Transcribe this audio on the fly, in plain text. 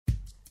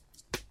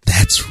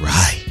That's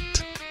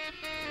right.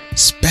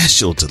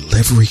 Special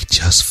delivery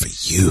just for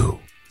you,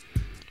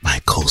 my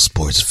Cole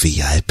Sportz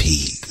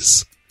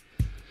VIPs.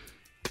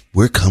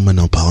 We're coming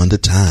upon the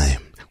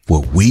time where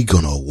we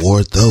gonna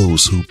award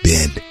those who've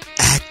been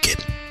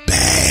acting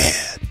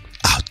bad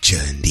out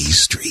here in these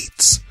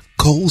streets.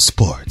 Cole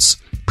Sportz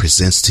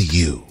presents to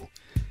you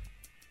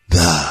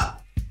the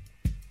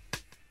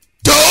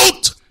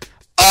Dolt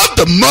of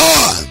the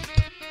Month.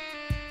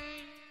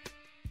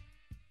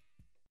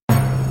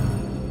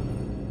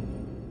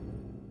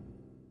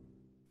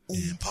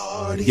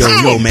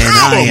 Yo, man,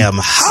 I am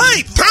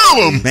hype.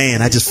 Tell him.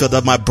 Man, I just filled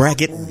up my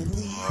bracket.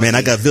 Man,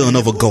 I got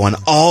Villanova going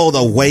all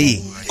the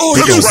way. Oh,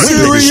 They're you gonna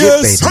win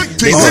serious? this shit,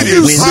 baby. Are They're you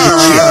gonna win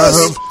this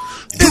shit.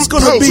 It's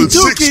gonna be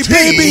Dookie,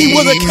 baby,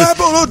 with a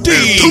capital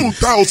D.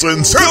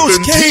 2017. Coach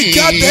K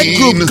got that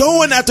group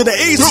going after the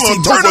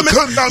ACC tournament.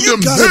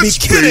 You gotta be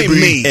kidding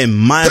me. And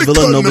my They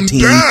Villanova cutting them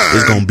team down.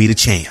 is gonna be the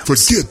champ.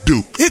 Forget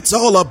Duke. It's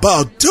all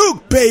about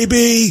Duke,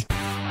 baby.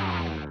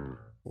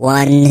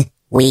 1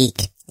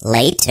 week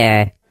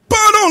later.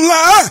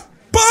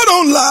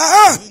 Bottom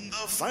lie.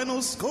 The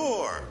final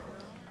score: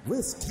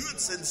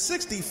 Wisconsin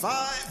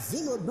 65,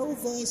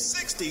 Villanova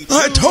 62.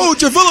 I told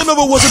you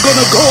Villanova wasn't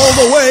gonna go all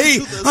the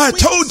way. I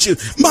told you,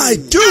 my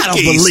Dukies. I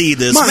don't believe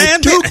this, my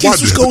man. Dukies Why was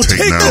do you gonna have to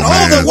take take now, it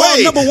all man? the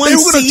way. Number one They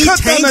were gonna seed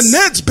cut down the tanks,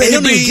 Nets, and baby.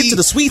 they're gonna get to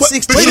the Sweet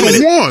 16. They Wait a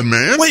minute. won,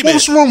 man. Wait a minute.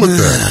 What's wrong with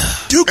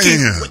that? Dookie.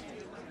 Man.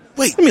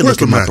 Wait, let me Where's look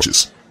the at my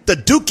matches? The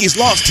Dukies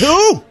lost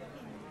too?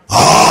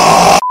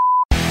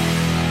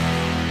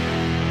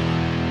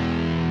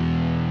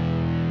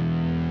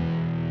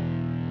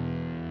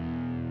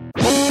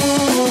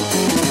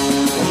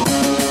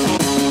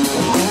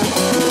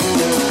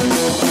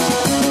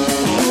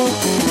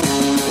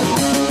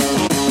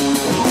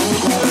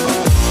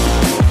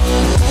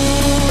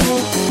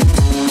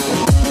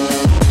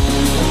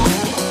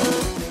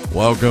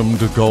 Welcome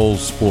to Cole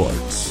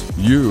Sportz.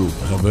 You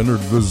have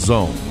entered the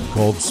zone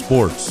called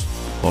sports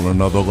on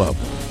another level.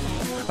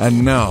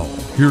 And now,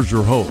 here's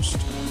your host,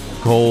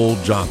 Cole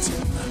Johnson.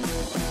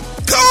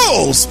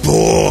 Cole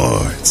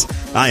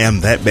Sportz! I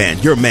am that man,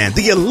 your man,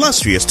 the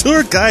illustrious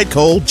tour guide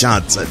Cole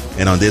Johnson.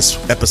 And on this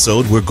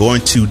episode, we're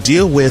going to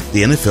deal with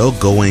the NFL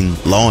going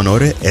Law and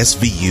Order,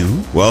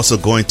 SVU. We're also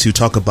going to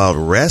talk about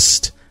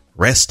rest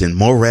and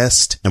more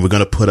rest. And we're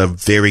going to put a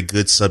very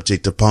good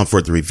subject upon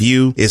further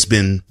review. It's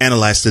been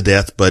analyzed to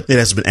death, but it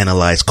hasn't been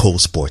analyzed Cole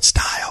Sportz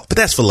style. But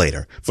that's for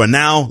later. For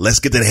now,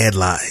 let's get to the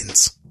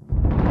headlines.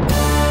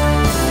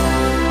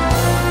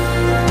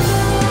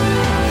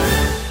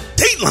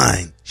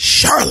 Dateline,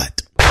 Charlotte.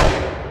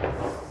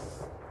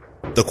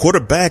 The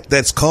quarterback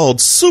that's called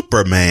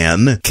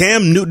Superman,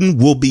 Cam Newton,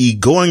 will be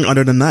going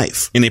under the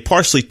knife in a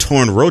partially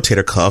torn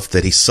rotator cuff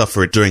that he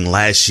suffered during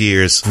last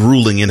year's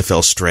grueling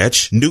NFL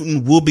stretch.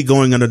 Newton will be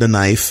going under the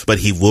knife, but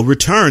he will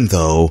return,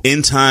 though,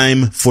 in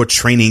time for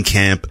training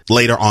camp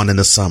later on in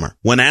the summer.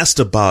 When asked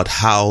about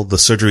how the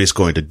surgery is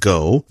going to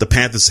go, the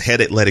Panthers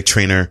head athletic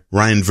trainer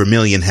Ryan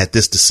Vermillion had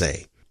this to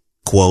say,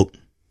 quote,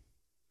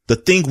 "The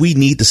thing we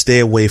need to stay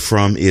away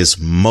from is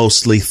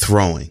mostly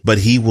throwing, but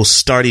he will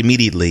start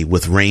immediately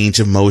with range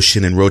of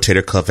motion and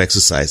rotator cuff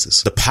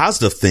exercises. The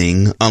positive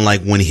thing,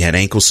 unlike when he had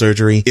ankle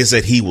surgery, is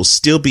that he will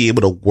still be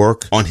able to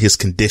work on his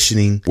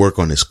conditioning, work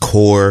on his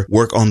core,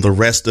 work on the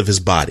rest of his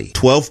body.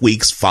 12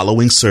 weeks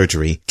following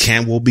surgery,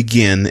 Cam will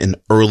begin an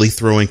early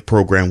throwing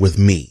program with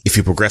me. If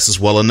he progresses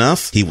well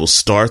enough, he will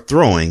start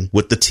throwing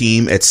with the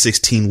team at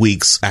 16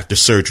 weeks after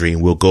surgery,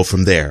 and we'll go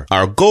from there.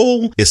 Our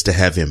goal is to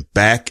have him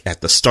back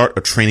at the start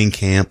of training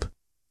camp."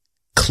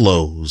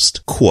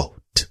 Closed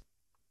quote.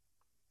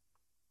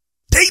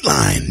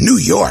 Dateline, New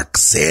York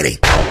City.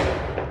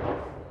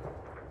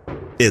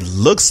 It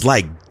looks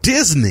like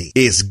Disney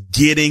is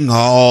getting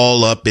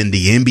all up in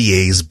the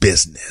NBA's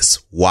business.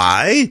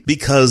 Why?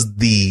 Because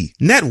the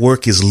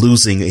network is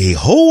losing a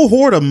whole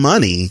horde of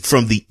money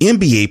from the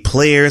NBA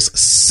players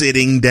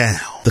sitting down.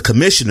 The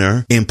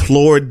commissioner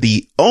implored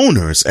the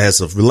owners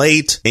as of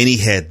late, and he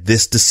had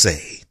this to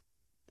say,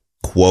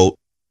 quote,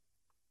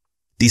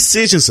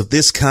 "Decisions of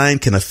this kind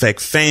can affect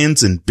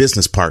fans and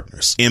business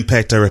partners,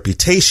 impact our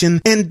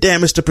reputation, and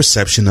damage the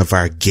perception of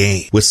our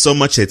game. With so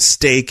much at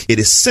stake, it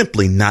is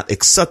simply not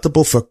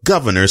acceptable for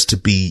governors to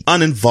be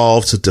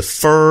uninvolved to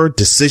defer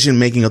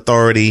decision-making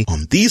authority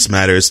on these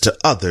matters to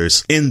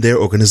others in their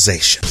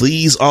organization.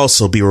 Please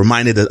also be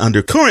reminded that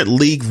under current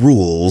league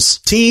rules,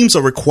 teams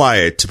are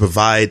required to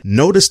provide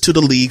notice to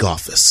the league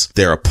office,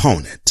 their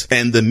opponent,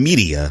 and the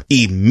media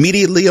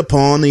immediately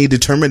upon a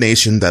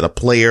determination that a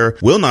player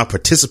will not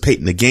participate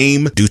in the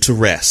game due to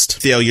rest.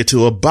 Failure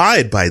to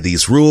abide by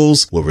these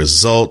rules will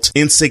result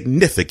in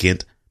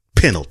significant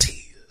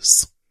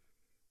penalties."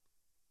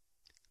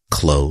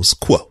 Close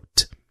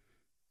quote.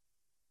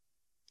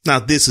 Now,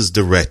 this is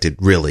directed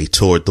really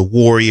toward the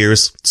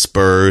Warriors,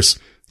 Spurs,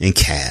 and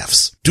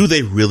Cavs. Do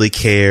they really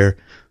care?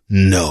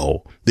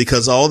 No,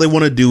 because all they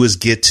want to do is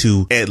get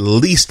to at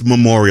least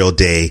Memorial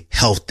Day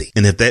healthy.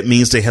 And if that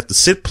means they have to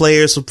sit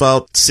players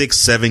about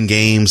 6-7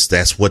 games,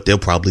 that's what they'll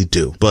probably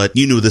do. But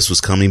you knew this was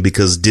coming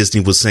because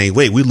Disney was saying,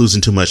 wait, we're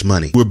losing too much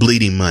money. We're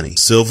bleeding money.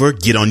 Silver,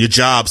 get on your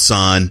job,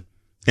 son.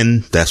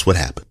 And that's what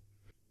happened.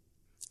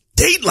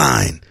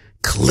 Dateline,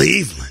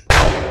 Cleveland.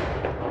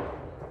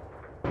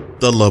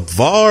 The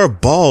LaVar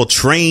Ball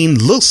train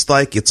looks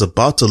like it's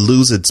about to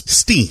lose its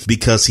steam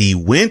because he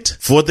went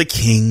for the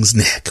king's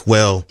neck.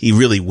 Well, he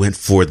really went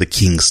for the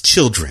king's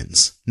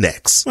children's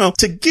necks. Well,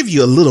 to give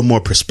you a little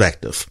more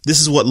perspective, this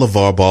is what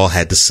LaVar Ball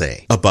had to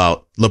say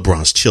about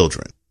LeBron's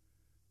children.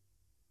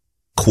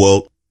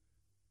 Quote,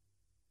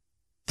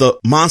 the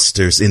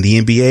monsters in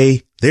the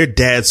NBA, their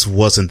dads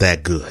wasn't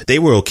that good. They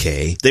were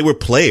okay. They were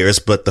players,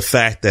 but the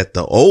fact that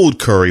the old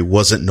Curry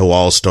wasn't no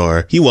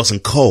all-star, he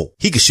wasn't Cole.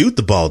 He could shoot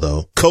the ball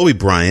though. Kobe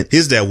Bryant,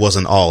 his dad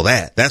wasn't all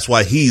that. That's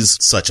why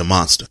he's such a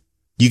monster.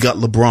 You got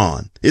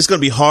LeBron. It's going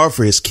to be hard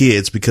for his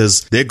kids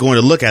because they're going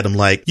to look at him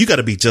like, you got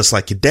to be just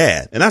like your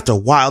dad. And after a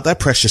while, that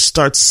pressure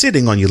starts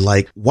sitting on you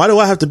like, why do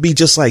I have to be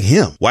just like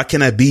him? Why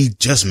can't I be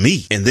just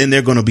me? And then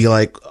they're going to be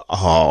like,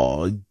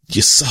 oh,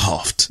 you're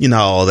soft. You're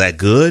not all that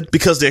good,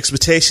 because the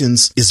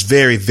expectations is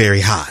very, very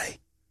high.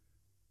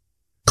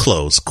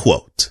 Close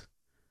quote.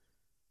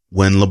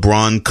 When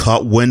LeBron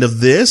caught wind of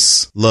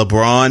this,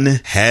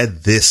 LeBron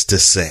had this to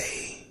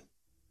say.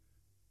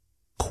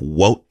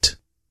 Quote,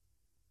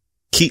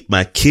 keep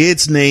my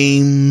kid's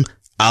name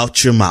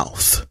out your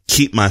mouth.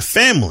 Keep my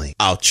family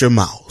out your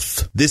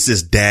mouth. This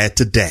is dad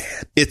to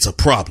dad. It's a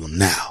problem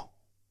now.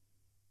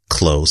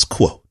 Close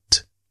quote.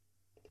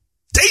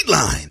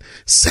 Dateline,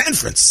 San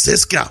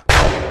Francisco.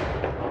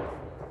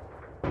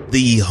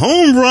 The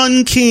home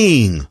run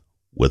king,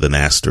 with an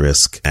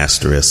asterisk.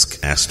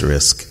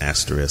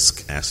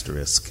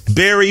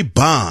 Barry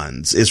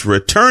Bonds is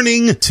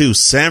returning to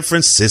San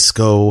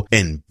Francisco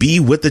and be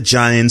with the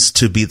Giants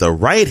to be the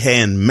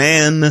right-hand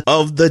man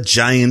of the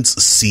Giants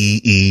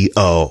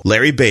CEO.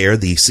 Larry Baer,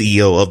 the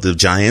CEO of the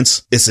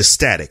Giants, is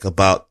ecstatic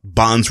about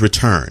Bonds'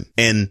 return.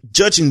 And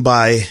judging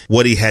by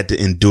what he had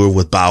to endure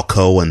with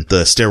Balco and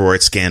the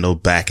steroid scandal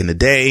back in the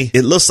day,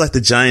 it looks like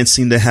the Giants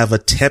seem to have a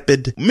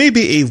tepid,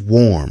 maybe a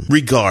warm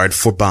regard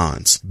for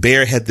Bonds.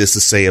 Baer had this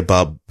to say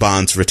about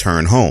Bonds'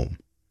 return home.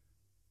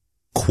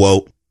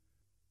 Quote,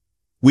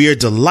 we are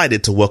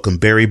delighted to welcome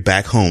Barry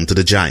back home to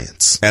the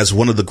Giants. As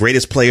one of the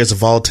greatest players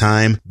of all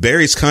time,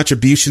 Barry's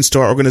contributions to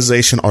our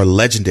organization are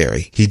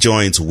legendary. He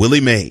joins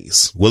Willie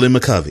Mays, Willie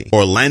McCovey,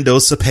 Orlando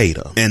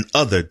Cepeda, and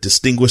other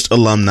distinguished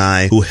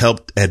alumni who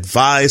helped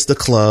advise the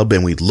club,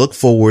 and we look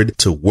forward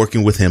to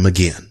working with him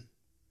again.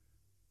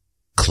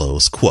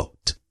 Close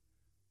quote.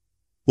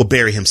 Well,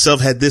 Barry himself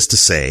had this to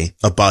say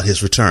about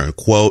his return.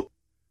 Quote,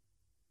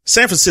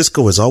 San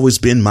Francisco has always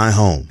been my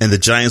home, and the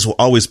Giants will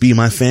always be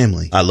my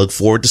family. I look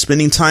forward to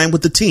spending time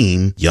with the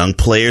team, young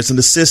players in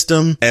the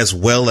system, as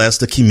well as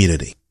the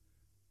community.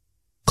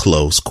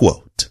 Close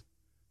quote.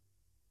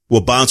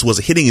 Well, Bonds was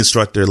a hitting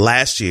instructor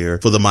last year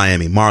for the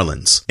Miami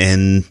Marlins,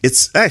 and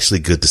it's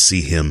actually good to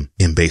see him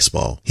in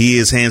baseball. He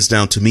is hands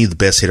down to me the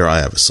best hitter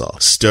I ever saw,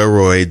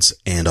 steroids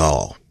and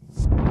all.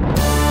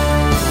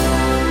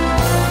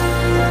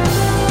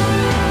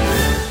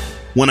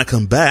 When I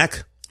come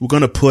back, we're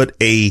going to put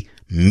a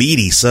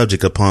meaty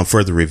subject upon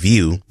further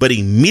review, but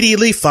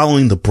immediately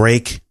following the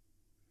break,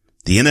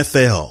 the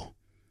NFL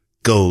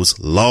goes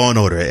Law and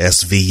Order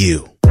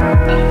SVU.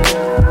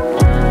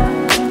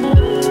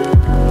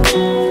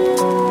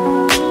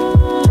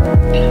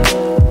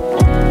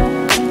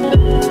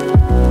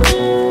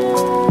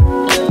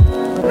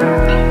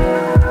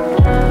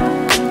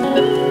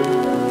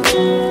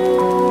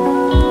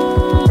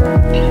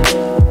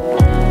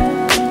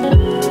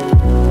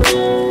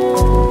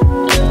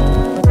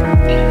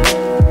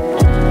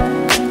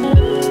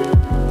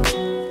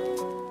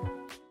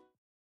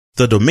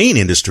 The domain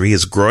industry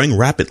is growing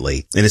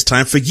rapidly, and it's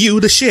time for you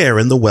to share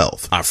in the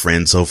wealth. Our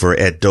friends over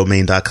at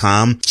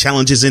Domain.com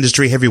challenges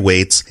industry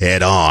heavyweights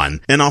head on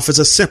and offers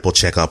a simple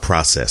checkout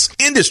process,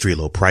 industry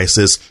low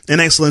prices,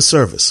 and excellent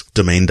service.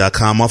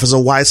 Domain.com offers a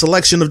wide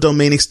selection of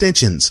domain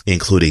extensions,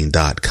 including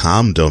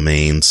 .com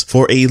domains,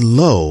 for a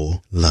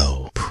low,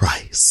 low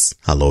price.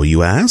 How low,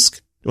 you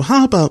ask? Well,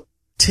 how about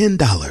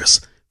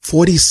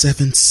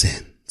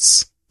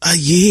 $10.47 a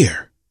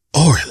year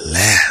or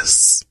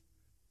less?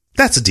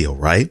 That's a deal,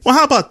 right? Well,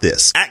 how about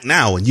this? Act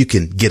now and you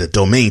can get a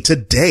domain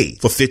today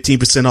for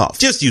 15% off.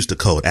 Just use the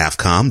code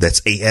AFFCOM, that's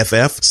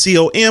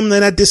AFFCOM,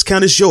 then that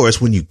discount is yours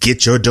when you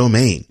get your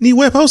domain. Need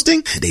web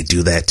hosting? They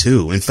do that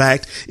too. In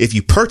fact, if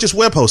you purchase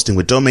web hosting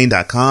with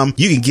Domain.com,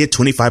 you can get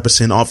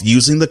 25% off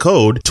using the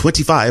code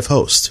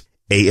 25HOST.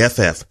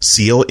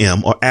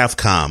 AFFCOM or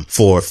AFCOM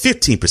for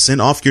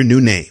 15% off your new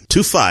name,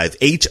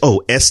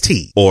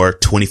 25HOST, or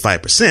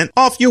 25%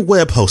 off your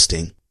web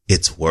hosting.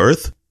 It's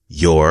worth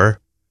your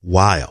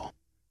while.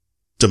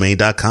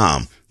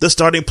 Domain.com, the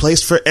starting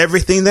place for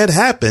everything that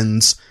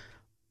happens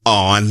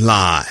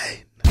online.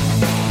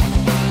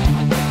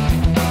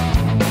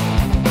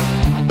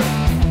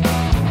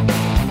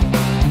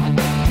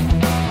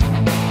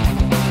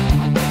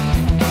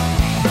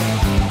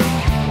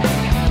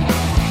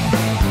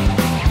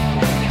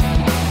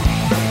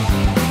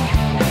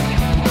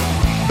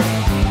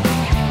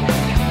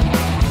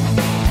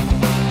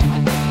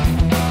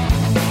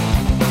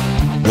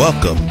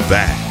 Welcome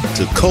back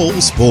to Cole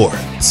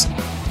Sports.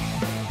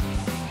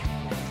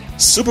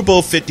 Super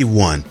Bowl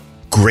 51.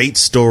 Great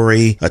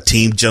story. A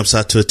team jumps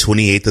out to a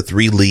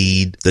 28-3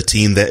 lead. The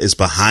team that is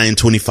behind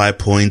 25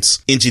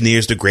 points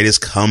engineers the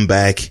greatest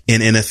comeback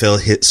in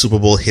NFL Super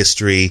Bowl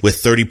history with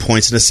 30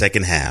 points in the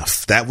second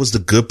half. That was the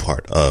good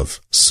part of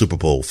Super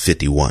Bowl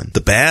 51.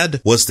 The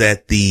bad was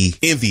that the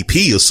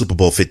MVP of Super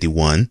Bowl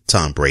 51,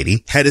 Tom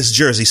Brady, had his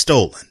jersey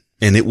stolen.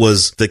 And it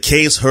was the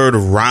case heard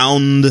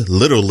around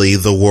literally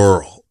the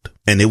world.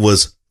 And it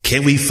was,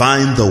 can we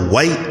find the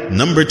white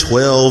number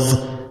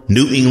 12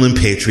 New England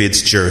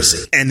Patriots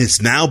jersey? And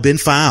it's now been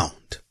found.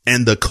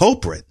 And the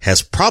culprit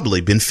has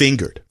probably been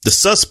fingered. The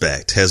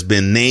suspect has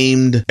been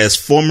named as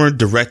former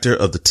director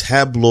of the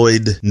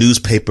tabloid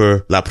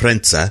newspaper La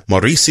Prensa,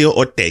 Mauricio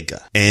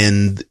Ortega.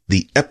 And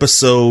the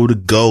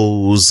episode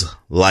goes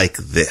like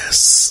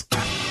this.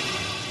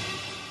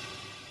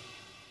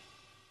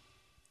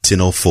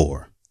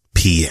 10:04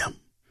 p.m.,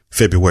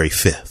 February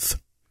 5th,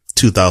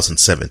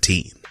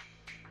 2017.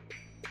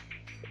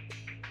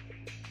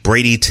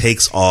 Brady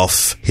takes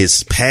off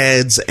his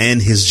pads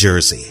and his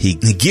jersey. He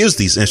gives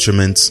these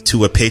instruments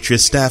to a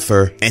Patriots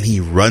staffer and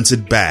he runs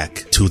it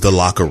back to the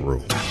locker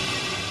room.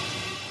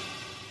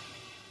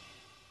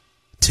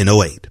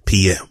 10:08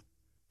 p.m.,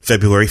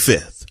 February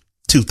 5th,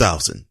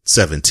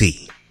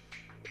 2017.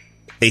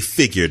 A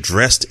figure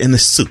dressed in a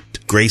suit,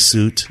 gray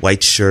suit,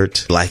 white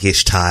shirt,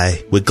 blackish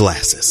tie with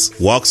glasses,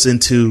 walks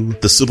into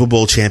the Super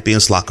Bowl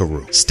champions locker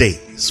room,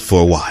 stays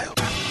for a while.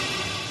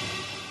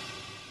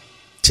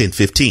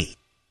 10:15.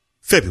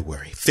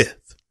 February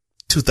 5th,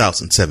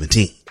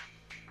 2017.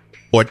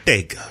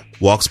 Ortega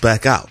walks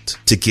back out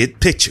to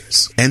get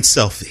pictures and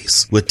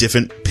selfies with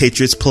different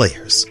Patriots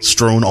players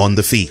strewn on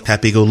the field.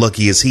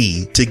 Happy-go-lucky is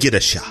he to get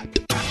a shot.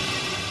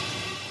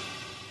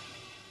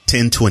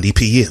 10:20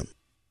 p.m.,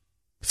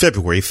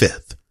 February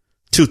 5th,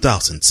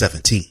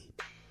 2017.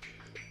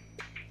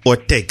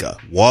 Ortega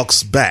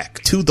walks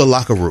back to the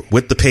locker room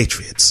with the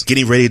Patriots,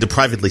 getting ready to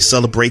privately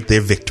celebrate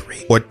their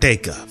victory.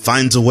 Ortega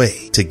finds a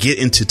way to get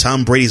into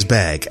Tom Brady's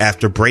bag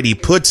after Brady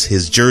puts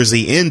his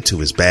jersey into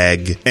his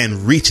bag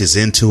and reaches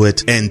into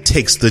it and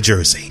takes the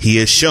jersey. He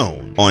is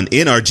shown on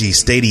NRG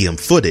Stadium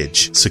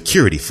footage,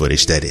 security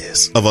footage that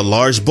is, of a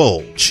large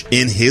bulge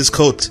in his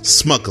coat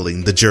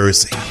smuggling the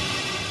jersey.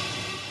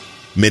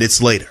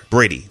 Minutes later,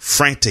 Brady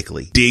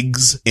frantically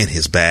digs in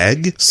his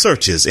bag,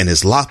 searches in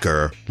his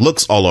locker,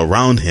 looks all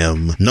around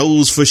him,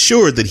 knows for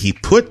sure that he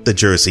put the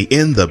jersey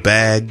in the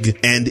bag,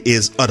 and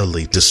is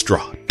utterly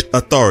distraught.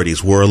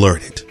 Authorities were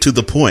alerted to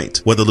the point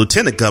where the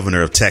Lieutenant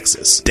Governor of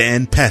Texas,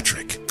 Dan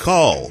Patrick,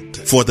 called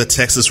for the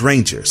Texas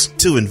Rangers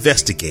to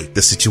investigate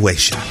the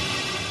situation.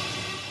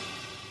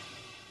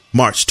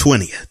 March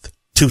 20th,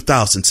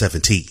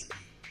 2017.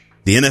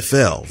 The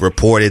NFL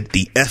reported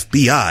the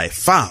FBI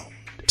found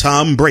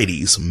Tom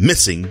Brady's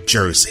missing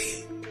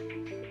jersey.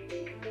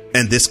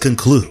 And this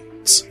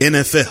concludes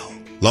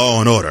NFL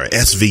Law & Order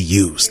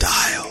SVU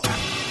style.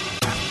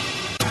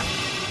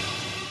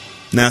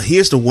 Now,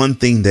 here's the one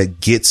thing that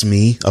gets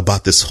me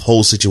about this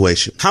whole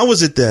situation. How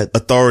is it that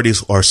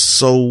authorities are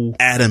so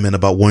adamant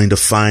about wanting to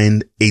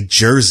find a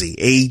jersey,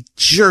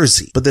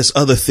 but there's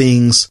other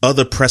things,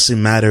 other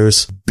pressing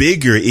matters,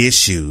 bigger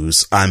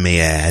issues, I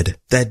may add,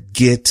 that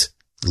get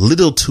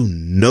little to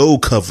no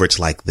coverage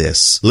like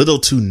this, little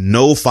to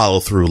no follow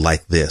through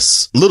like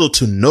this, little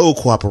to no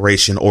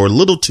cooperation or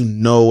little to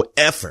no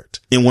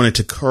effort in wanting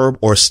to curb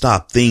or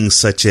stop things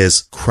such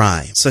as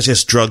crime, such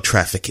as drug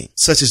trafficking,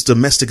 such as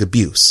domestic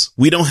abuse.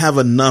 We don't have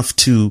enough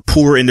to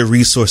pour into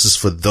resources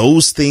for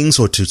those things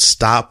or to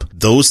stop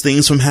those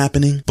things from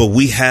happening, but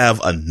we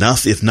have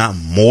enough, if not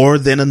more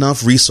than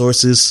enough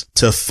resources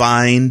to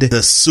find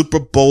the Super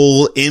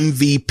Bowl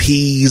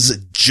MVP's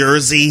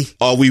jersey.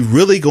 Are we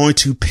really going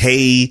to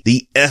pay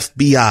the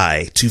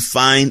FBI to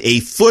find a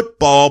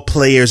football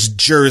player's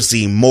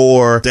jersey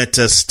more than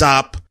to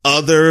stop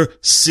other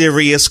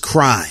serious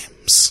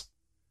crimes?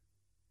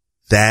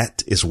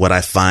 That is what I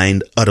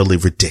find utterly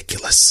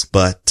ridiculous,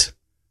 but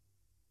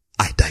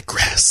I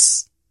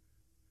digress.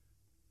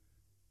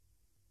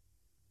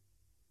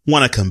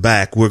 When I come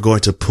back, we're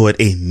going to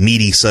put a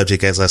meaty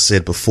subject, as I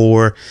said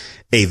before,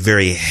 a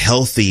very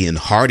healthy and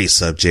hearty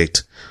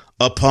subject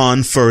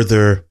upon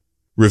further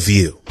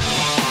review.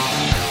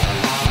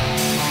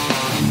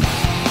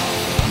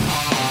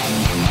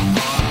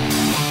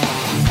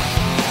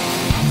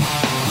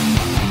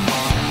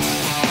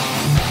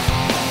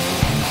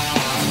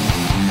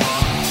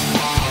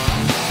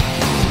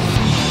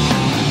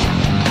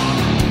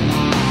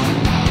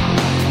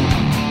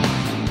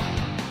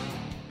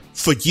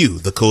 For you,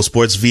 the Cole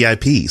Sports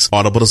VIPs,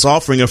 Audible is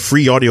offering a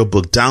free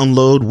audiobook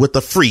download with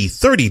a free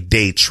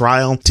 30-day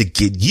trial to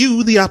get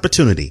you the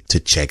opportunity to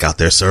check out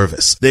their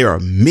service. There are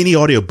many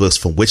audiobooks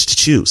from which to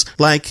choose,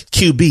 like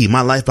QB, My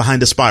Life Behind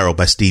the Spiral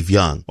by Steve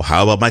Young. Or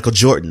how about Michael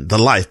Jordan, The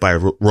Life by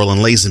Roland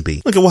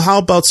Lazenby? Okay, well, how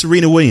about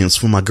Serena Williams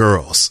for My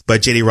Girls by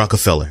J.D.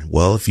 Rockefeller?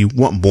 Well, if you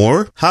want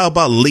more, how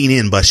about Lean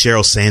In by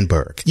Sheryl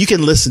Sandberg? You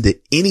can listen to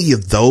any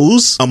of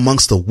those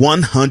amongst the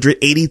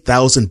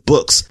 180,000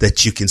 books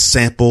that you can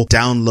sample,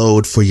 download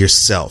for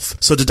yourself.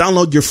 So to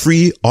download your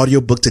free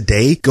audiobook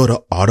today, go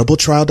to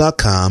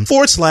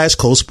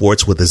audibletrial.com/Cole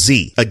Sports with a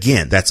Z.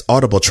 Again, that's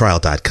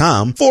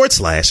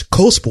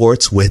audibletrial.com/Cole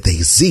Sports with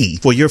a Z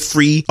for your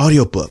free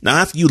audiobook. Now,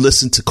 after you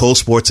listen to Cole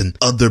Sports and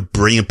other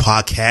brilliant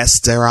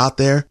podcasts that are out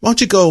there, why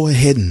don't you go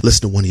ahead and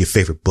listen to one of your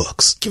favorite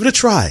books? Give it a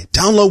try.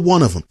 Download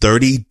one of them.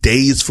 30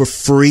 days for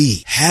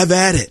free. Have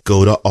at it.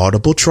 Go to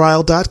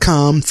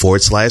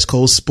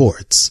audibletrial.com/Cole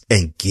Sports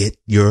and get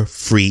your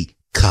free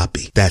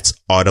copy. That's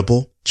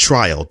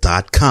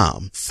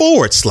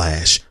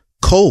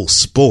audibletrial.com/Cole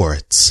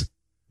Sports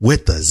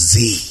with a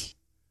Z.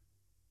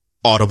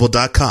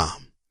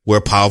 Audible.com,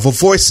 where powerful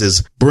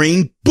voices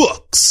bring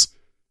books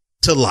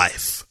to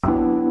life.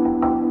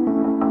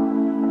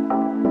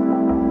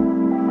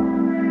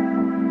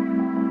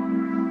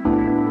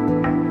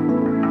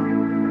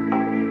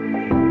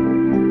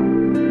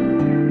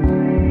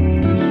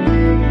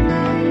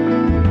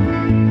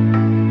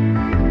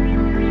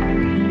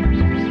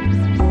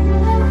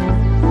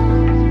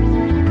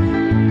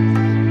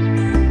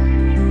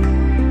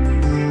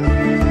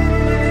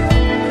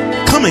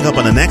 Coming up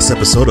on the next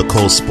episode of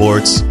Cole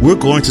Sports, we're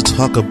going to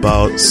talk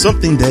about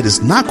something that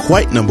is not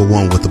quite number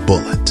one with a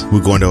bullet.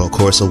 We're going to, of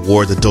course,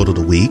 award the Dote of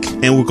the Week,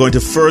 and we're going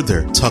to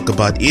further talk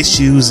about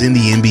issues in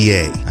the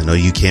NBA. I know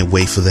you can't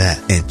wait for that.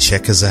 And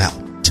check us out.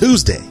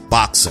 Tuesday,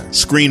 boxer,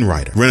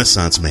 screenwriter,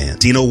 Renaissance man,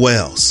 Dino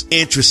Wells.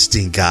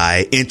 Interesting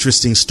guy,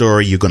 interesting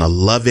story. You're going to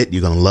love it.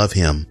 You're going to love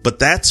him. But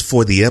that's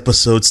for the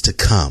episodes to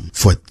come.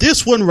 For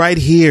this one right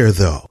here,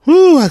 though,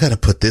 I got to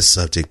put this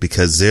subject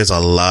because there's a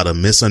lot of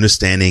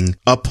misunderstanding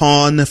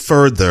upon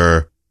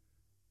further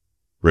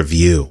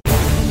review.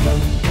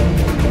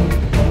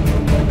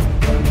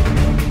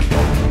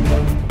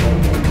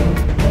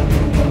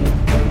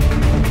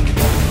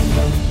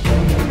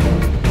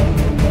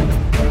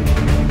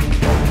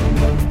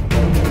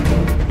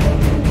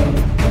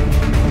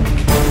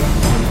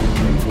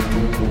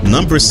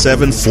 Number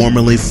 7,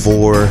 formerly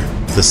for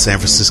the San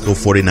Francisco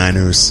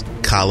 49ers,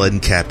 Colin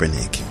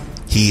Kaepernick.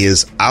 He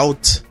is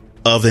out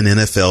of an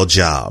NFL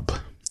job,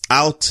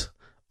 out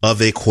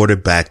of a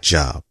quarterback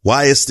job.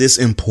 Why is this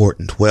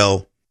important?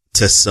 Well,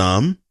 to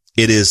some,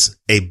 it is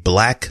a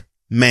black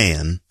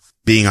man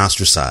being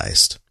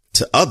ostracized.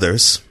 To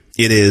others,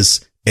 it is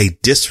a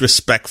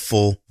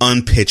disrespectful,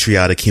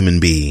 unpatriotic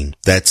human being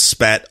that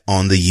spat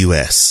on the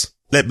U.S.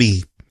 Let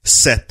me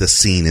set the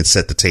scene and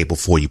set the table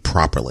for you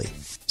properly.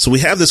 So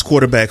we have this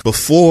quarterback.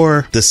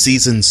 Before the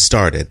season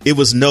started, it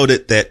was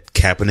noted that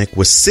Kaepernick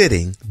was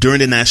sitting during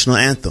the national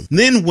anthem.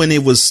 Then when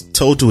it was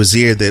told to his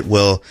ear that,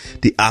 well,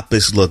 the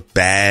optics looked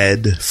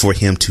bad for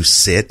him to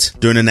sit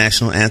during the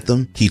national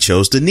anthem, he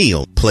chose to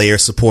kneel.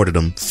 Players supported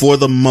him for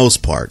the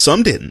most part.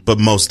 Some didn't, but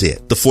most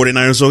did. The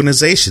 49ers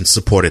organization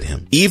supported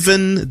him.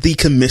 Even the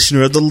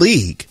commissioner of the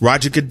league,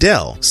 Roger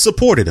Goodell,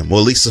 supported him, or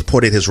at least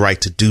supported his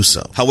right to do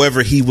so.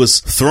 However, he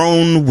was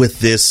thrown with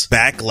this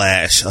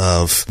backlash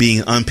of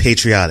being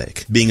unpatriotic,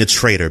 being a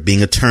traitor,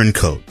 being a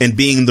turncoat, and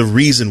being the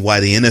reason why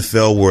the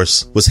NFL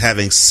was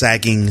having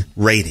sagging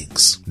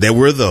ratings. There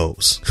were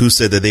those who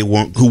said that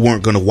weren't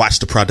going to watch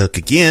the product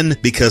again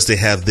because they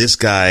have this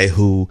guy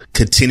who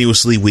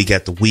continuously, week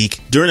after week,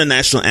 during the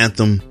national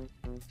anthem,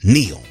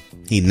 kneel.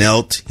 He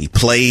knelt, he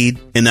played,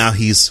 and now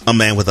he's a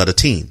man without a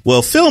team.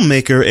 Well,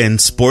 filmmaker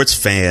and sports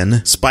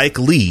fan Spike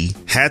Lee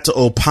had to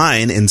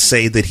opine and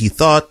say that he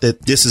thought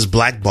that this is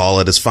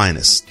blackball at its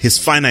finest. His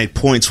finite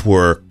points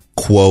were,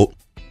 quote,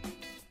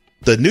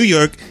 the New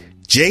York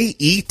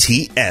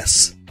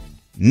Jets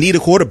need a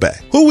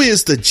quarterback. Who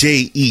is the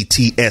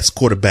Jets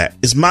quarterback?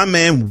 Is my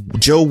man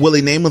Joe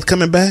Willie Namath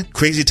coming back?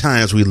 Crazy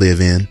times we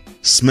live in.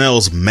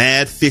 Smells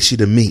mad fishy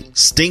to me.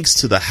 Stinks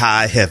to the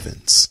high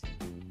heavens.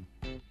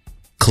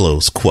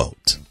 Close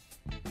quote.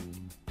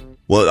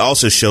 Well, it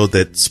also showed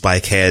that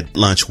Spike had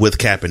lunch with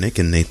Kaepernick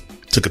and they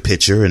took a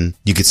picture, and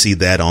you could see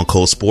that on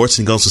Cole Sports,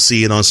 and you can also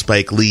see it on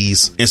Spike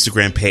Lee's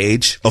Instagram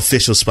page,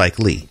 official Spike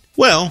Lee.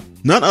 Well,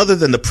 none other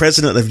than the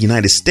President of the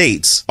United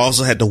States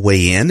also had to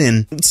weigh in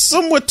and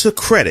somewhat took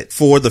credit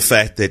for the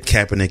fact that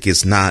Kaepernick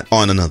is not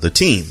on another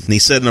team. And he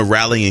said in a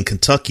rally in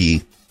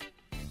Kentucky,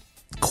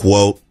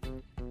 quote,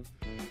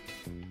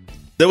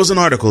 there was an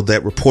article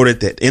that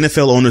reported that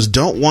NFL owners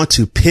don't want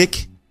to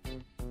pick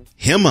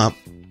him up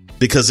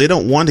because they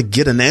don't want to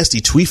get a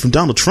nasty tweet from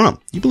Donald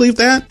Trump. You believe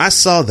that? I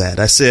saw that.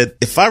 I said,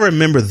 if I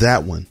remember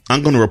that one,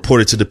 I'm going to report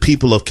it to the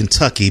people of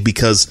Kentucky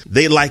because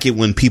they like it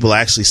when people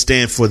actually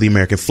stand for the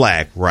American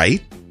flag,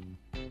 right?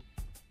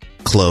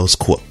 Close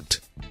quote.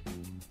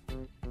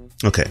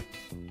 Okay.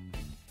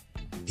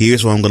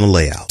 Here's what I'm going to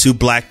lay out. Too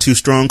black, too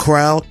strong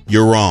crowd?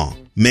 You're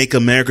wrong. Make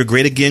America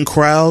great again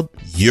crowd?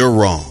 You're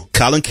wrong.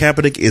 Colin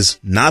Kaepernick is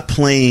not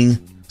playing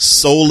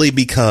solely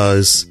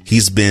because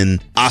he's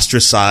been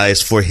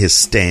ostracized for his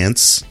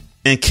stance.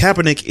 And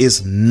Kaepernick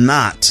is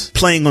not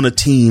playing on a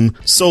team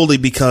solely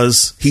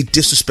because he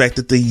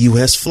disrespected the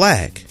U.S.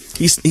 flag.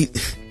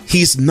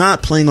 He's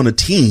not playing on a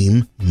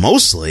team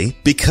mostly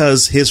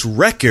because his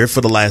record for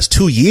the last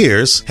 2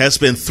 years has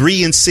been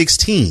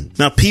 3-16.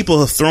 Now, people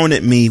have thrown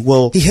at me,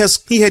 well, he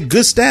had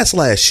good stats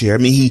last year. I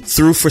mean, he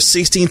threw for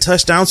 16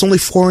 touchdowns, only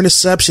 4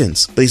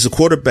 interceptions, but he's a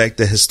quarterback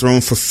that has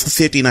thrown for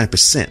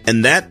 59%.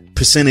 And that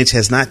percentage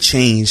has not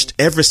changed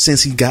ever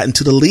since he got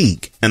into the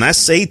league. And I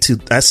say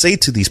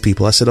to these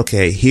people, I said,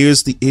 okay,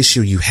 here's the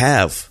issue you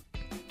have.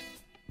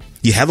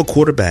 You have a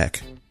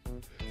quarterback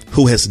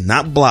who has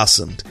not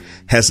blossomed,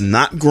 has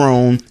not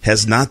grown,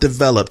 has not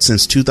developed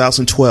since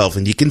 2012.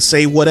 And you can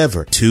say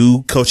whatever.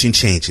 2 coaching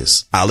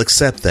changes. I'll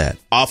accept that.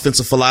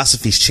 Offensive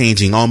philosophy's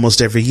changing almost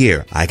every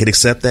year. I can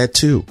accept that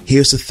too.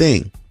 Here's the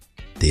thing.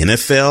 The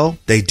NFL,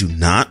 they do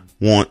not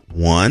want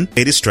 1,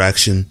 a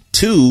distraction,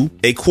 2,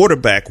 a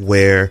quarterback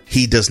where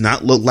he does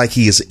not look like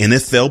he is an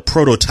NFL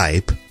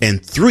prototype,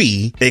 and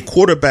 3, a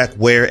quarterback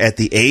where at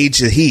the age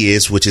that he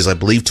is, which is I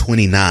believe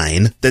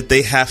 29, that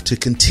they have to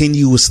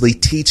continuously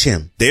teach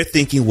him. They're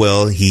thinking,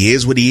 well, he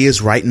is what he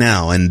is right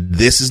now, and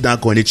this is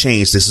not going to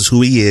change. This is who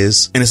he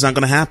is, and it's not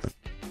going to happen.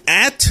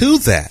 Add to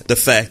that the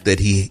fact that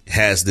he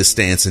has this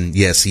stance, and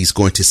yes, he's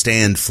going to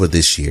stand for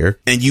this year.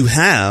 And you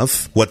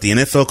have what the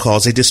NFL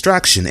calls a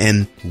distraction.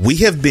 And we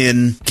have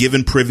been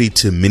given privy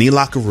to many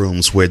locker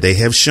rooms where they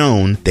have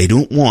shown they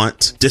don't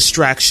want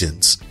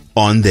distractions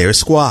on their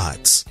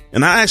squads.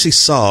 And I actually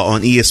saw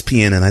on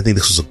ESPN, and I think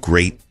this was a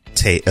great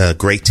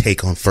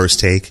take on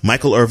First Take.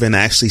 Michael Irvin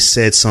actually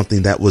said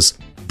something that was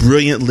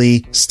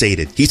brilliantly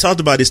stated. He talked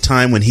about his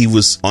time when he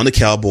was on the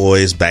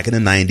Cowboys back in the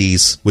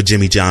 90s with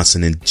Jimmy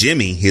Johnson, and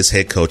Jimmy, his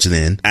head coach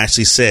then,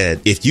 actually said,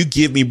 if you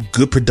give me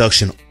good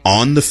production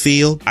on the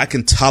field, I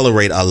can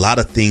tolerate a lot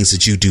of things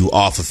that you do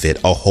off of it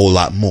a whole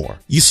lot more.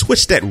 You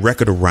switch that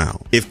record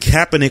around. If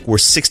Kaepernick were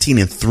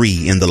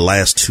 16-3 in the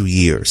last 2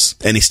 years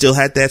and he still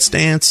had that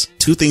stance,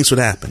 2 things would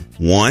happen.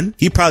 1,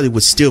 he probably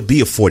would still be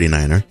a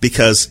 49er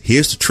because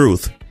here's the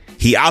truth.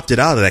 He opted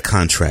out of that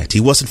contract.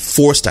 He wasn't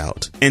forced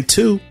out. And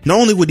 2,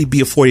 not only would he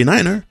be a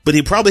 49er, but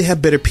he'd probably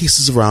have better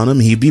pieces around him.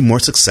 He'd be more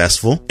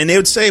successful. And they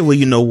would say, well,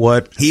 you know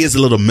what? He is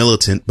a little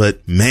militant,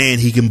 but man,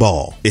 he can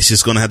ball. It's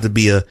just going to have to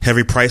be a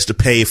heavy price to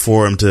pay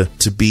for him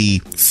to be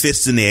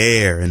fists in the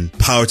air and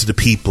power to the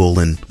people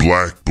and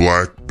black,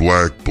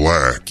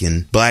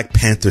 and Black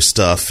Panther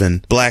stuff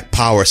and Black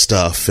Power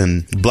stuff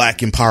and Black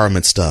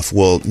empowerment stuff.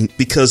 Well,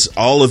 because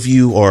all of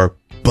you are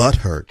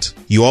butthurt.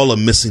 You all are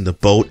missing the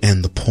boat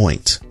and the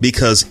point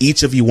because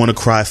each of you want to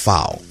cry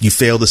foul. You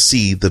fail to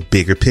see the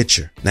bigger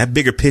picture. That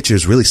bigger picture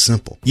is really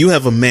simple. You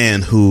have a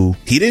man who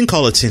he didn't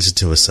call attention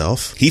to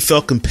himself. He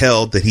felt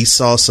compelled that he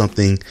saw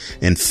something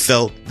and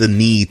felt the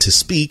need to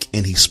speak,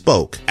 and he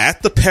spoke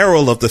at the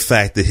peril of the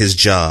fact that his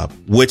job,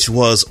 which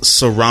was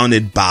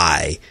surrounded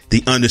by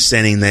the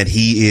understanding that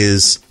he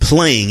is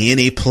playing in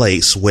a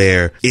place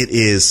where it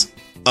is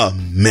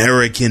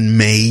American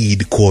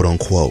made, quote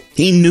unquote.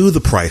 He knew the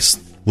price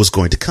was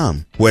going to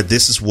come, where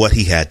this is what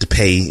he had to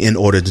pay in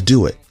order to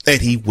do it. And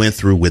he went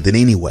through with it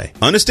anyway.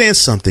 Understand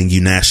something,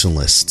 you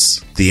nationalists.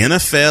 The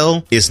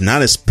NFL is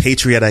not as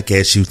patriotic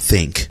as you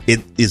think. It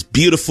is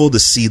beautiful to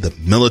see the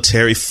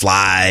military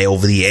fly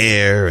over the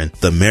air and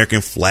the American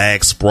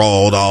flag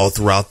sprawled all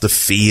throughout the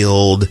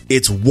field.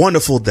 It's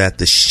wonderful that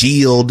the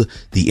shield,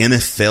 the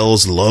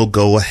NFL's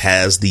logo,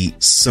 has the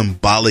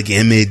symbolic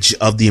image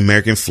of the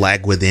American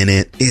flag within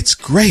it. It's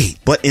great.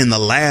 But in the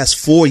last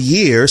 4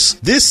 years,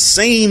 this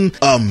same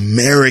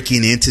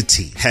American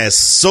entity has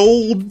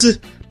sold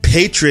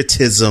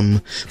patriotism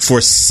for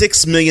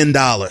 $6 million.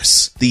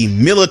 The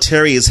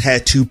military has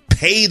had to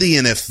pay the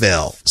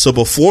NFL. So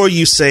before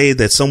you say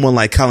that someone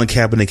like Colin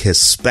Kaepernick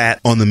has spat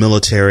on the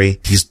military,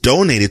 he's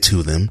donated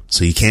to them,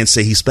 so you can't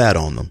say he spat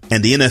on them.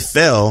 And the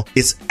NFL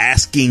is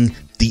asking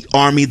the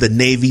Army, the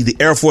Navy, the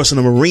Air Force, and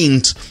the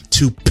Marines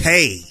to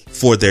pay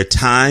for their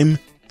time,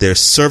 their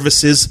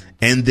services,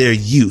 and their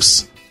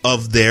use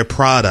of their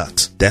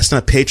product. That's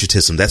not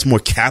patriotism. That's more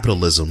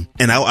capitalism.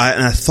 And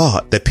I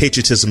thought that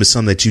patriotism is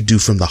something that you do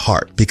from the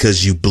heart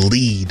because you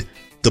bleed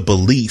the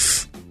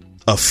belief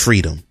of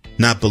freedom,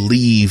 not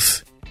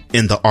believe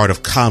in the art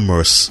of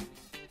commerce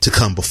to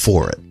come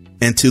before it.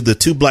 And to the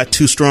too black,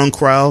 too strong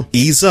crowd,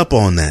 ease up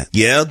on that.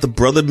 Yeah, the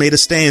brother made a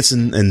stance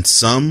and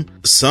some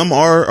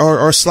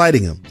are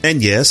slighting him.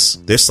 And yes,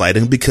 they're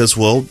slighting him because,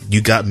 well,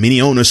 you got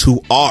many owners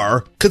who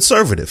are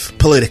conservative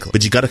politically,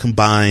 but you got to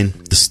combine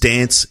the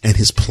stance and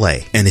his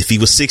play. And if he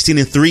was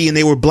 16-3 and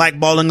they were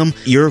blackballing him,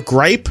 your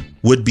gripe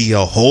would be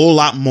a whole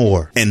lot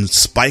more and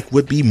Spike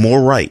would be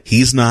more right.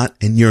 He's not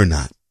and you're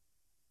not.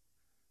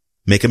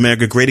 Make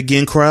America great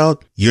again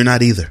crowd, you're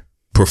not either.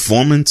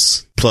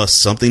 Performance plus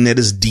something that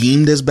is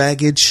deemed as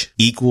baggage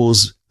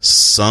equals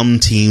some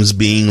teams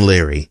being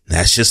leery.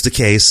 That's just the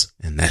case,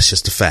 and that's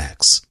just the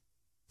facts.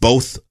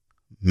 Both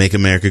Make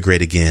America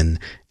Great Again,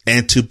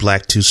 and Too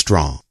Black, Too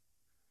Strong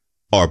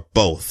are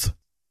both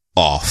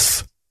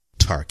off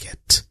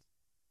target.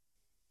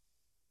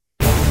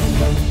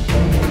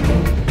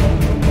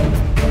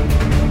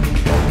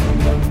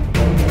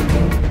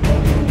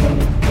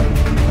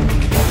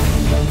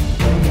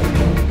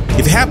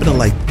 If you happen to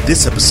like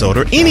this episode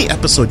or any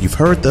episode you've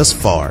heard thus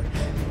far,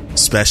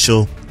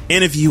 special,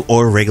 interview,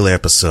 or regular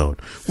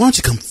episode, why don't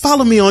you come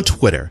follow me on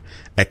Twitter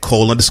at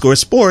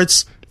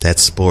Cole_Sports.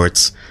 That's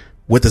sports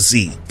with a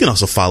Z. You can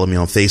also follow me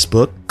on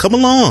Facebook. Come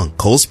along.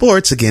 Cole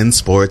Sports, again,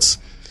 sports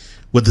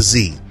with a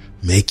Z.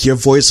 Make your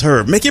voice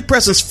heard. Make your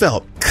presence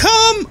felt.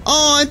 Come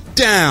on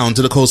down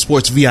to the Cole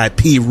Sports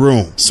VIP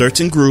room.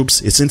 Search in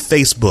groups. It's in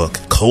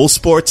Facebook. Cole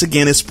Sports,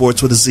 again, is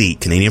sports with a Z.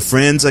 Canadian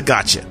friends, I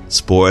got you.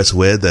 Sports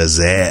with a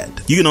Z.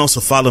 You can also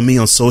follow me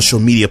on social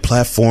media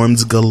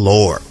platforms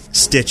galore.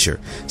 Stitcher,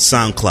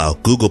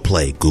 SoundCloud, Google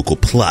Play, Google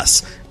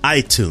Plus,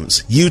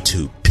 iTunes,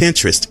 YouTube,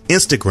 Pinterest,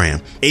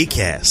 Instagram,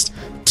 Acast,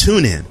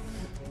 TuneIn,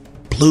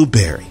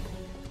 Blueberry.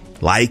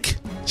 Like,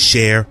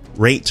 share,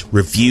 rate,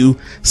 review,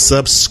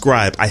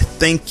 subscribe. I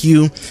thank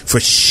you for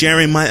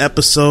sharing my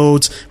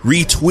episodes,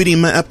 retweeting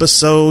my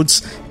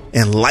episodes,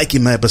 and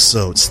liking my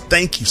episodes.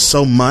 Thank you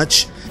so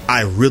much.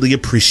 I really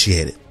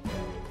appreciate it.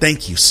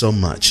 Thank you so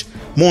much.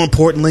 More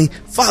importantly,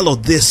 follow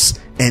this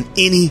and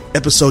any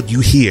episode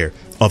you hear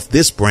of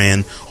this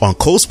brand on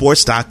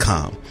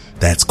colesports.com.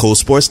 That's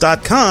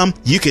colesports.com.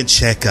 You can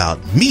check out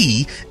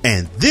me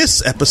and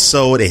this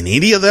episode and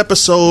any other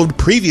episode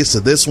previous to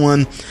this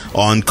one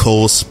on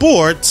Cole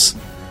Sports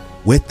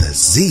with the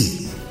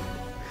Z.com.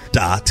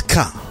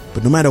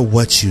 But no matter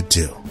what you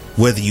do,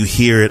 whether you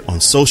hear it on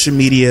social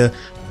media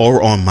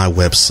or on my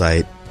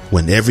website,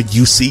 whenever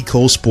you see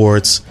Cole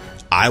Sports,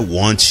 I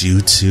want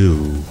you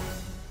to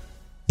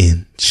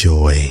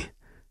enjoy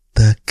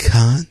the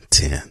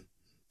content.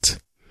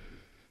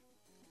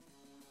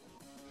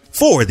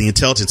 For the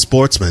Intelligent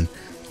Sportsman,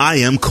 I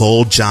am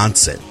Cole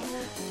Johnson,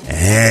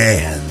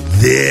 and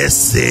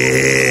this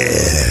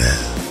is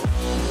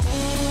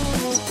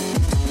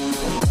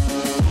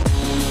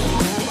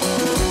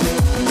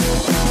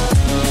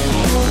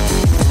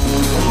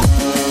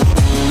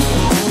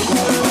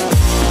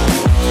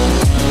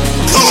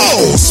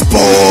Cole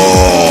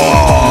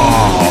Sports.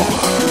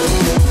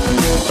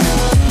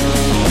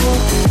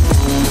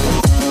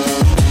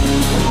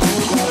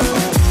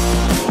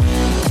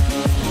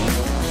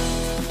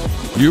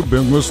 You've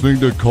been listening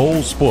to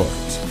Cole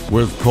Sports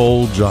with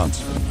Cole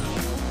Johnson.